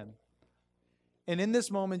again. And in this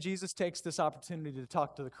moment, Jesus takes this opportunity to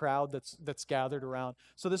talk to the crowd that's gathered around.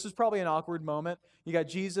 So this is probably an awkward moment. You got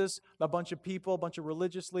Jesus, a bunch of people, a bunch of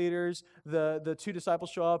religious leaders. The two disciples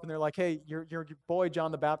show up, and they're like, hey, your boy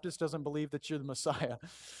John the Baptist doesn't believe that you're the Messiah.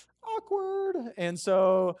 Awkward. And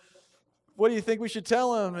so what do you think we should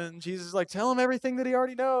tell him? And Jesus is like, tell him everything that he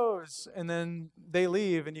already knows. And then they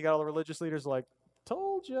leave, and you got all the religious leaders like,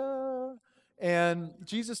 told ya. And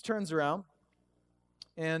Jesus turns around.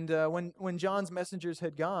 And when John's messengers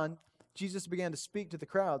had gone, Jesus began to speak to the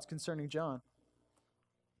crowds concerning John.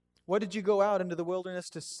 What did you go out into the wilderness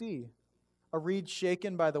to see? A reed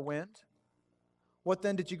shaken by the wind? What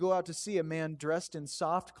then did you go out to see? A man dressed in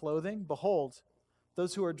soft clothing? Behold,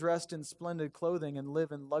 those who are dressed in splendid clothing and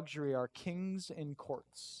live in luxury are kings in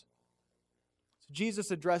courts. So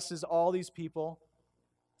Jesus addresses all these people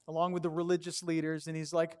along with the religious leaders, and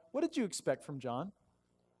he's like, what did you expect from John?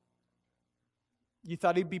 You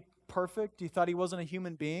thought he'd be perfect? You thought he wasn't a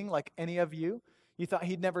human being like any of you? You thought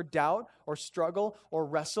he'd never doubt or struggle or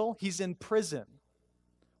wrestle? He's in prison.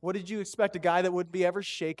 What did you expect? A guy that wouldn't be ever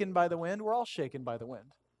shaken by the wind? We're all shaken by the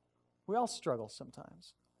wind. We all struggle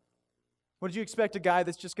sometimes. What did you expect? A guy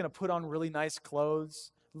that's just going to put on really nice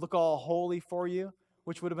clothes, look all holy for you,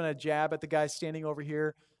 which would have been a jab at the guy standing over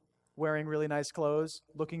here wearing really nice clothes,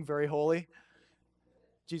 looking very holy.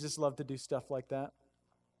 Jesus loved to do stuff like that.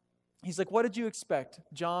 He's like, what did you expect?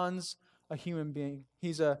 John's a human being.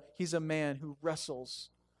 He's a man who wrestles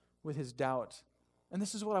with his doubt. And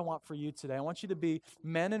this is what I want for you today. I want you to be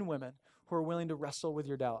men and women who are willing to wrestle with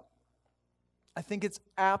your doubt. I think it's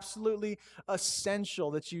absolutely essential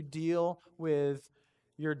that you deal with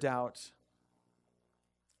your doubt.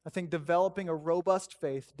 I think developing a robust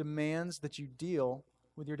faith demands that you deal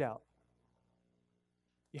with your doubt.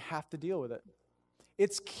 You have to deal with it.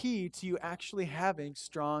 It's key to you actually having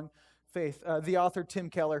strong faith. The author Tim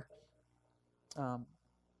Keller,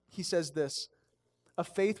 he says this: a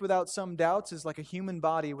faith without some doubts is like a human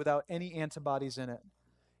body without any antibodies in it.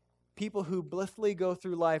 People who blithely go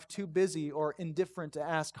through life too busy or indifferent to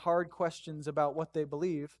ask hard questions about what they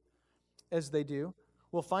believe, as they do,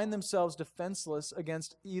 will find themselves defenseless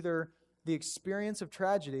against either the experience of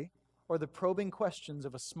tragedy or the probing questions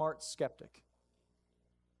of a smart skeptic.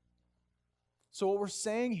 So what we're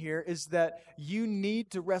saying here is that you need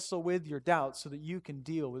to wrestle with your doubts so that you can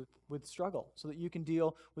deal with struggle, so that you can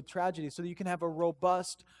deal with tragedy, so that you can have a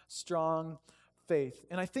robust, strong faith.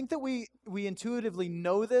 And I think that we intuitively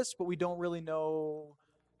know this, but we don't really know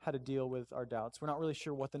how to deal with our doubts. We're not really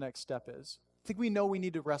sure what the next step is. I think we know we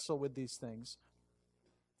need to wrestle with these things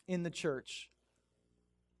in the church.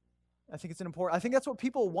 I think it's important. I think that's what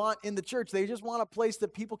people want in the church. They just want a place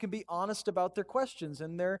that people can be honest about their questions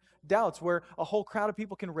and their doubts, where a whole crowd of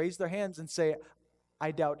people can raise their hands and say,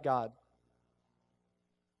 I doubt God.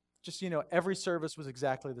 Just, every service was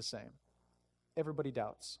exactly the same. Everybody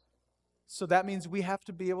doubts. So that means we have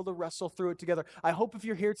to be able to wrestle through it together. I hope if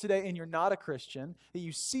you're here today and you're not a Christian, that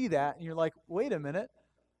you see that and you're like, wait a minute,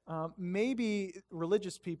 maybe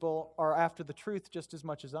religious people are after the truth just as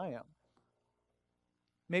much as I am.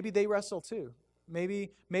 Maybe they wrestle too.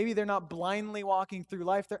 Maybe they're not blindly walking through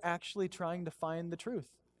life. They're actually trying to find the truth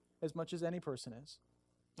as much as any person is.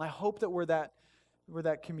 I hope that we're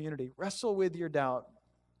that community. Wrestle with your doubt.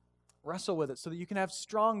 Wrestle with it so that you can have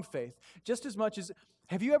strong faith. Just as much as,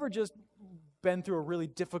 have you ever just been through a really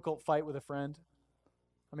difficult fight with a friend?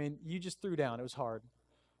 I mean, you just threw down. It was hard.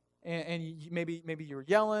 And maybe you were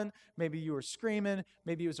yelling, maybe you were screaming,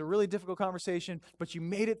 maybe it was a really difficult conversation, but you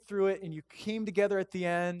made it through it and you came together at the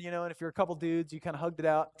end, and if you're a couple dudes, you kind of hugged it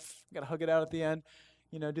out. You got to hug it out at the end,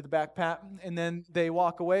 do the back pat, and then they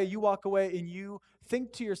walk away, you walk away, and you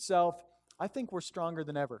think to yourself, I think we're stronger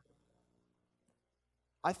than ever.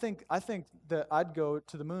 I think that I'd go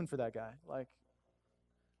to the moon for that guy.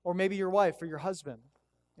 Or maybe your wife or your husband.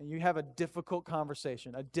 And you have a difficult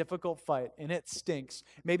conversation, a difficult fight, and it stinks.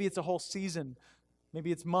 Maybe it's a whole season.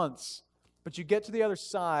 Maybe it's months. But you get to the other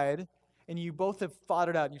side, and you both have fought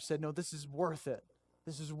it out, and you said, no, this is worth it.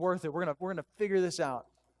 This is worth it. We're gonna figure this out.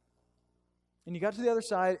 And you got to the other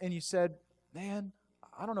side, and you said, man,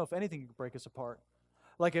 I don't know if anything can break us apart.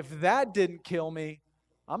 If that didn't kill me,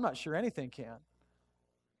 I'm not sure anything can.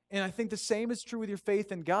 And I think the same is true with your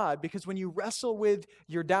faith in God, because when you wrestle with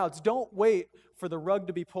your doubts, don't wait for the rug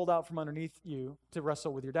to be pulled out from underneath you to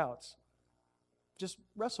wrestle with your doubts. Just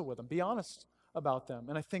wrestle with them. Be honest about them.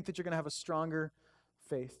 And I think that you're going to have a stronger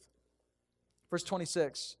faith. Verse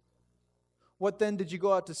 26. What then did you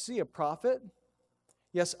go out to see? A prophet?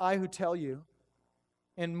 Yes, I who tell you,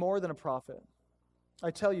 and more than a prophet.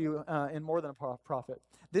 I tell you, and more than a prophet.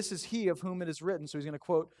 This is he of whom it is written. So he's going to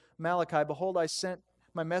quote Malachi, behold, I sent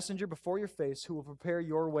my messenger before your face, who will prepare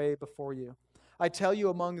your way before you. I tell you,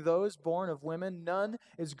 among those born of women, none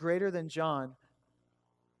is greater than John.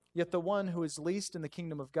 Yet the one who is least in the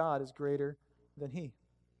kingdom of God is greater than he."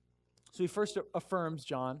 So he first affirms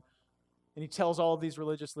John, and he tells all of these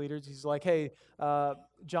religious leaders, he's like, hey,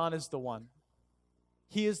 John is the one.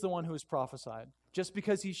 He is the one who is prophesied. Just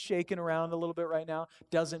because he's shaking around a little bit right now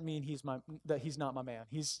doesn't mean that he's not my man.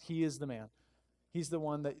 He is the man. He's the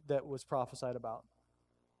one that was prophesied about.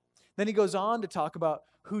 Then he goes on to talk about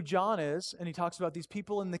who John is, and he talks about these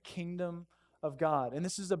people in the kingdom of God. And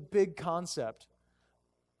this is a big concept.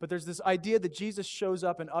 But there's this idea that Jesus shows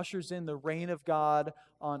up and ushers in the reign of God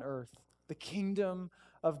on earth, the kingdom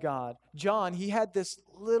of God. John, he had this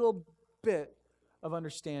little bit of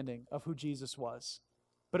understanding of who Jesus was,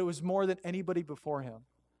 but it was more than anybody before him.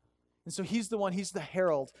 And so he's the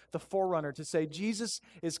herald, the forerunner to say, Jesus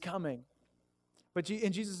is coming.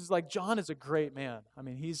 And Jesus is like, John is a great man. I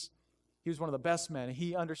mean, he was one of the best men.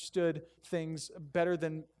 He understood things better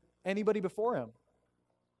than anybody before him.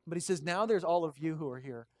 But he says, now there's all of you who are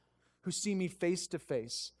here, who see me face to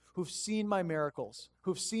face, who've seen my miracles,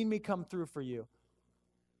 who've seen me come through for you.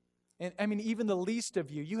 And I mean, even the least of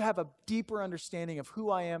you, you have a deeper understanding of who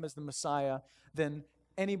I am as the Messiah than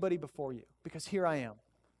anybody before you, because here I am,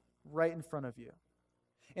 right in front of you.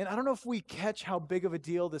 And I don't know if we catch how big of a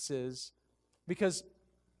deal this is, because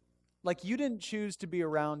like you didn't choose to be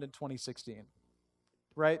around in 2016,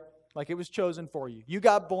 right? Like it was chosen for you. You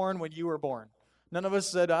got born when you were born. None of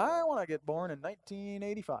us said, I want to get born in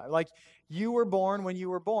 1985. Like you were born when you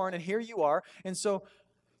were born, and here you are. And so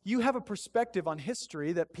you have a perspective on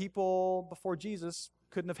history that people before Jesus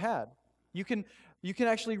couldn't have had. You can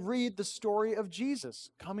actually read the story of Jesus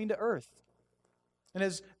coming to earth. And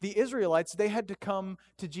as the Israelites, they had to come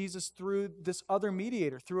to Jesus through this other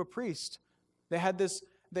mediator, through a priest. They had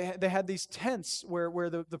these tents where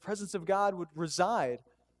the presence of God would reside.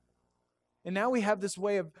 And now we have this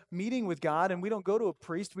way of meeting with God, and we don't go to a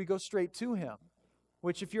priest, we go straight to him.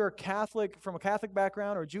 Which if you're a Catholic, from a Catholic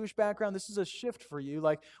background or a Jewish background, this is a shift for you.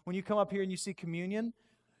 Like when you come up here and you see communion,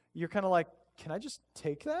 you're kind of like, can I just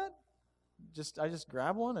take that? I just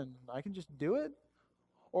grab one and I can just do it?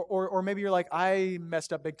 Or maybe you're like, I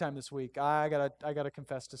messed up big time this week. I gotta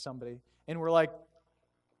confess to somebody. And we're like,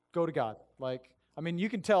 go to God. Like, I mean, you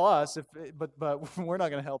can tell us, but we're not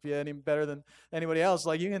going to help you any better than anybody else.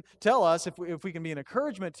 Like, you can tell us if we can be an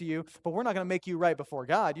encouragement to you, but we're not going to make you right before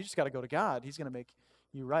God. You just got to go to God. He's going to make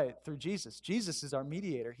you right through Jesus. Jesus is our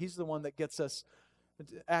mediator. He's the one that gets us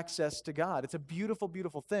access to God. It's a beautiful,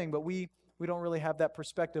 beautiful thing, but we don't really have that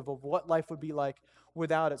perspective of what life would be like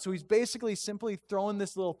without it. So he's basically simply throwing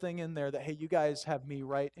this little thing in there that, hey, you guys have me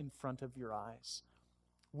right in front of your eyes.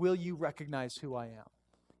 Will you recognize who I am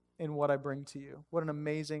and what I bring to you? What an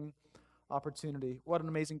amazing opportunity. What an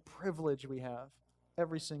amazing privilege we have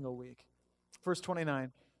every single week. Verse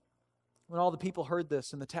 29. When all the people heard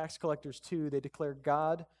this, and the tax collectors too, they declared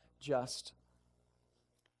God just,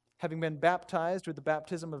 having been baptized with the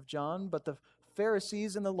baptism of John, but the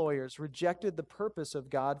Pharisees and the lawyers rejected the purpose of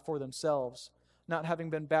God for themselves, not having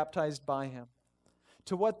been baptized by him.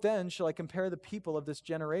 To what then shall I compare the people of this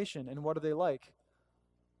generation, and what are they like?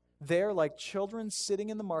 They're like children sitting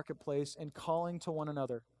in the marketplace and calling to one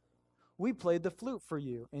another. We played the flute for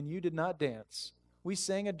you, and you did not dance. We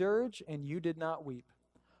sang a dirge, and you did not weep.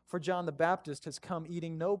 For John the Baptist has come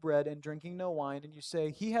eating no bread and drinking no wine, and you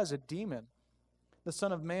say, he has a demon. The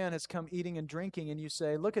Son of Man has come eating and drinking, and you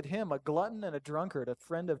say, look at him, a glutton and a drunkard, a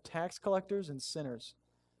friend of tax collectors and sinners.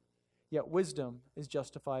 Yet wisdom is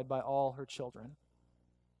justified by all her children.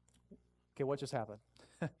 Okay, what just happened?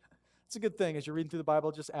 It's a good thing as you're reading through the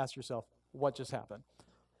Bible, just ask yourself, what just happened?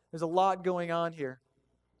 There's a lot going on here.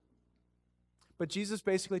 But Jesus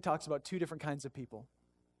basically talks about two different kinds of people.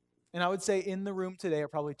 And I would say in the room today are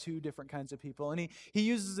probably two different kinds of people. And he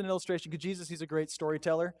uses an illustration because Jesus, he's a great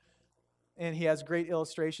storyteller. And he has great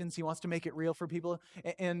illustrations. He wants to make it real for people.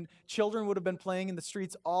 And children would have been playing in the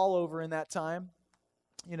streets all over in that time,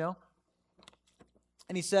 you know.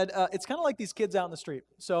 And he said, it's kind of like these kids out in the street.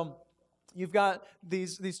 So you've got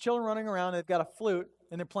these children running around. They've got a flute,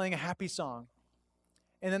 and they're playing a happy song.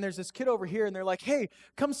 And then there's this kid over here, and they're like, hey,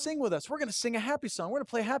 come sing with us. We're going to sing a happy song. We're going to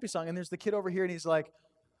play a happy song. And there's the kid over here, and he's like,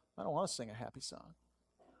 I don't want to sing a happy song.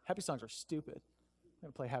 Happy songs are stupid. I'm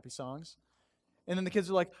going to play happy songs. And then the kids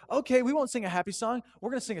are like, okay, we won't sing a happy song. We're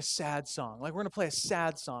going to sing a sad song. Like, we're going to play a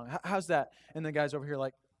sad song. How's that? And the guys over here are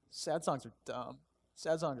like, sad songs are dumb.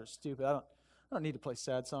 Sad songs are stupid. I don't need to play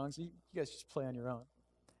sad songs. You guys just play on your own.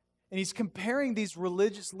 And he's comparing these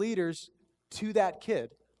religious leaders to that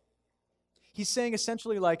kid. He's saying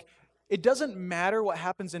essentially like, it doesn't matter what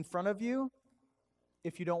happens in front of you.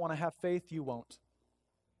 if you don't want to have faith, you won't.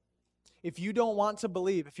 If you don't want to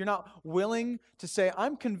believe, if you're not willing to say,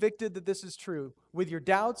 I'm convicted that this is true, with your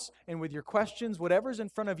doubts and with your questions, whatever's in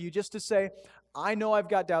front of you, just to say, I know I've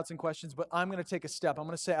got doubts and questions, but I'm going to take a step. I'm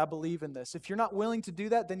going to say, I believe in this. If you're not willing to do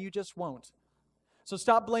that, then you just won't. So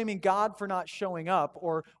stop blaming God for not showing up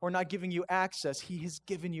or not giving you access. He has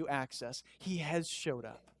given you access. He has showed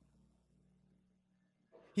up.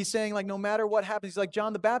 He's saying, like, no matter what happens, he's like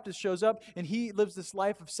John the Baptist shows up and he lives this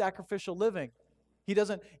life of sacrificial living. He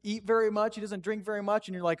doesn't eat very much. He doesn't drink very much.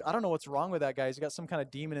 And you're like, I don't know what's wrong with that guy. He's got some kind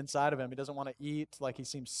of demon inside of him. He doesn't want to eat, like he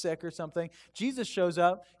seems sick or something. Jesus shows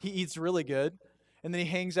up. He eats really good. And then he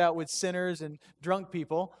hangs out with sinners and drunk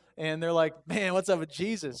people. And they're like, man, what's up with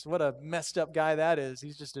Jesus? What a messed up guy that is.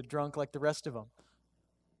 He's just a drunk like the rest of them.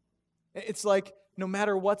 It's like no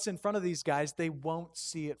matter what's in front of these guys, they won't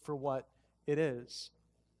see it for what it is.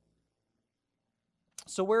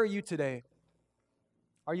 So where are you today?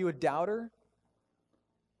 Are you a doubter?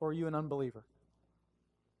 Or are you an unbeliever?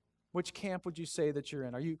 Which camp would you say that you're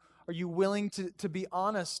in? Are you willing to be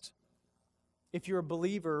honest if you're a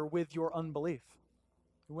believer with your unbelief?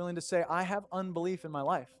 You're willing to say, I have unbelief in my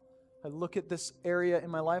life. I look at this area in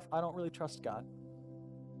my life, I don't really trust God.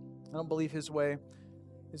 I don't believe His way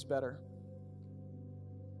is better.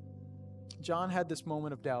 John had this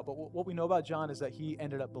moment of doubt, but what we know about John is that he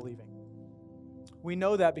ended up believing. We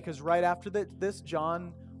know that because right after this,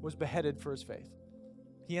 John was beheaded for his faith.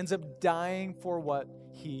 He ends up dying for what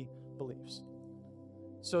he believes.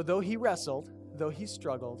 So though he wrestled, though he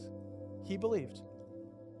struggled, he believed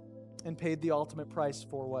and paid the ultimate price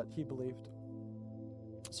for what he believed.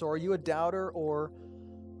 So are you a doubter or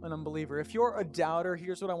an unbeliever? If you're a doubter,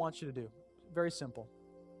 here's what I want you to do. Very simple.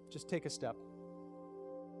 Just take a step.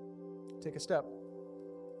 Take a step.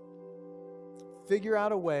 Figure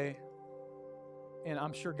out a way, and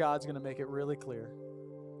I'm sure God's going to make it really clear,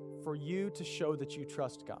 for you to show that you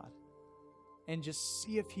trust God and just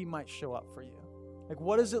see if He might show up for you. Like,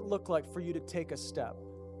 what does it look like for you to take a step?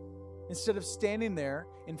 Instead of standing there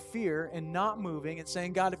in fear and not moving and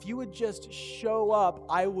saying, God, if you would just show up,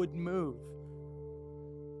 I would move.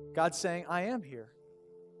 God's saying, I am here.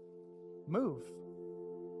 Move.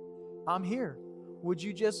 I'm here. Would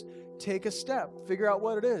you just take a step? Figure out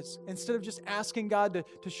what it is. Instead of just asking God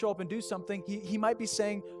to show up and do something, He might be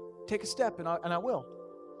saying, take a step and I will.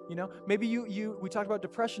 You know, maybe we talked about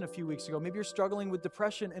depression a few weeks ago. Maybe you're struggling with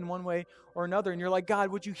depression in one way or another, and you're like,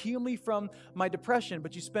 God, would you heal me from my depression?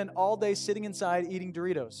 But you spend all day sitting inside eating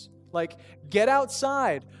Doritos. Like, get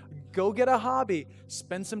outside, go get a hobby,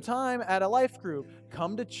 spend some time at a life group,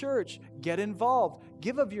 come to church, get involved,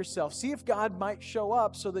 give of yourself. See if God might show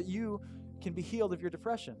up so that you can be healed of your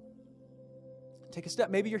depression. Take a step.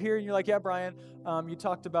 Maybe you're here and you're like, yeah, Brian, you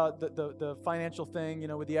talked about the financial thing,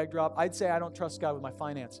 with the egg drop. I'd say I don't trust God with my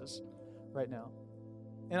finances right now.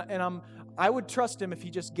 And I would trust Him if He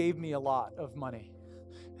just gave me a lot of money.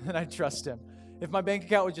 And I'd trust Him. If my bank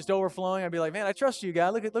account was just overflowing, I'd be like, man, I trust you,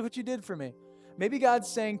 God. Look what you did for me. Maybe God's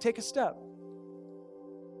saying, take a step.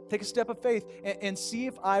 Take a step of faith and see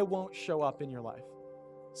if I won't show up in your life.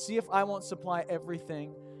 See if I won't supply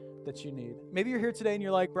everything that you need. Maybe you're here today and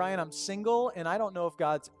you're like, Brian, I'm single and I don't know if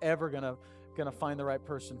God's ever gonna find the right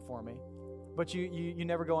person for me. But you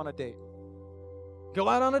never go on a date. Go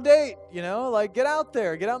out on a date, like get out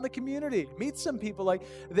there, get out in the community, meet some people. Like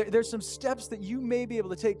there's some steps that you may be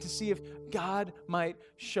able to take to see if God might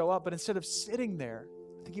show up. But instead of sitting there,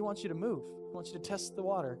 I think He wants you to move. He wants you to test the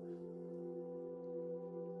water.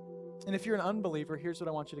 And if you're an unbeliever, here's what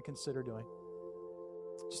I want you to consider doing.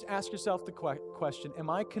 Just ask yourself the question, am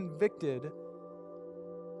I convicted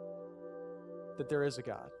that there is a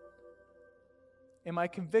God? Am I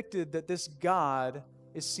convicted that this God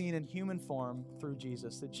is seen in human form through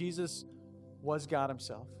Jesus, that Jesus was God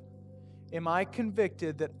Himself? Am I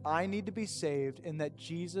convicted that I need to be saved and that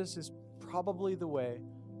Jesus is probably the way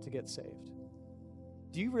to get saved?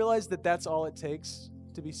 Do you realize that that's all it takes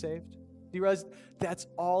to be saved? Do you realize that's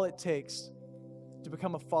all it takes to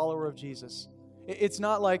become a follower of Jesus? It's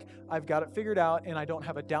not like I've got it figured out and I don't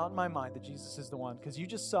have a doubt in my mind that Jesus is the one, because you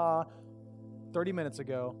just saw 30 minutes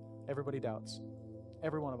ago, everybody doubts.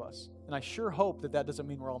 Every one of us. And I sure hope that doesn't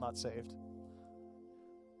mean we're all not saved.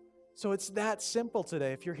 So it's that simple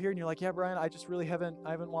today. If you're here and you're like, yeah, Brian, I just really haven't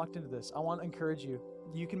walked into this. I want to encourage you.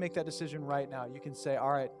 You can make that decision right now. You can say,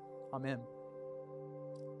 all right, I'm in.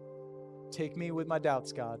 Take me with my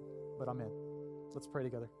doubts, God, but I'm in. Let's pray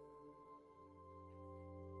together.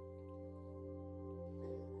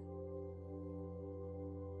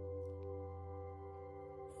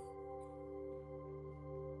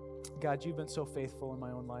 God, You've been so faithful in my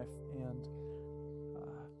own life, and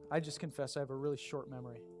I just confess I have a really short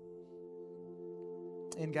memory.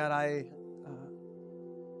 And God,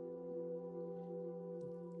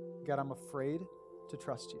 God, I'm afraid to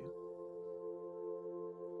trust you.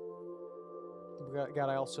 God,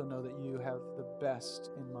 I also know that you have the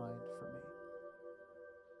best in mind for me.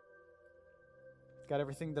 God,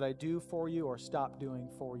 everything that I do for you or stop doing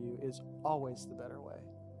for you is always the better way.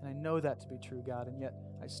 And I know that to be true, God, and yet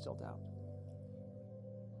I still doubt.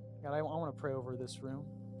 God, I want to pray over this room.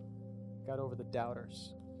 God, over the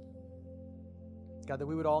doubters. God, that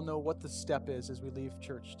we would all know what the step is as we leave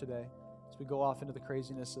church today, as we go off into the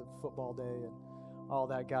craziness of football day and all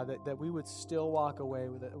that, God, that we would still walk away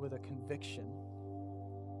with a conviction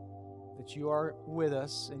that you are with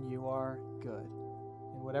us and you are good.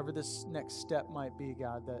 And whatever this next step might be,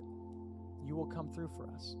 God, that you will come through for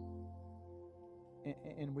us.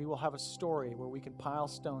 And we will have a story where we can pile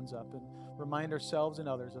stones up and remind ourselves and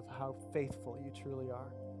others of how faithful you truly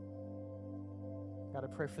are. God, I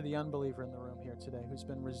pray for the unbeliever in the room here today who's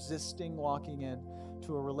been resisting walking in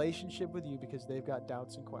to a relationship with you because they've got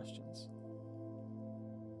doubts and questions.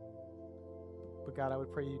 But God, I would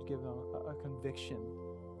pray you'd give them a conviction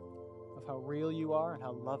of how real you are and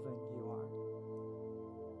how loving you are.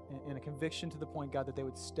 And a conviction to the point, God, that they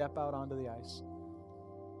would step out onto the ice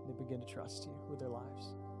and they begin to trust you with their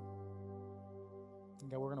lives. And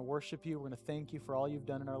God, we're going to worship you. We're going to thank you for all you've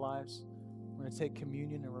done in our lives. We're going to take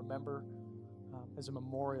communion and remember as a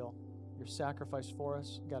memorial your sacrifice for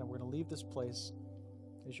us. God, and we're going to leave this place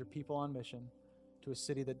as your people on mission to a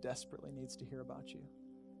city that desperately needs to hear about you.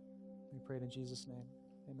 We pray it in Jesus' name.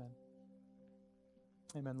 Amen.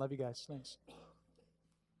 Amen. Love you guys. Thanks.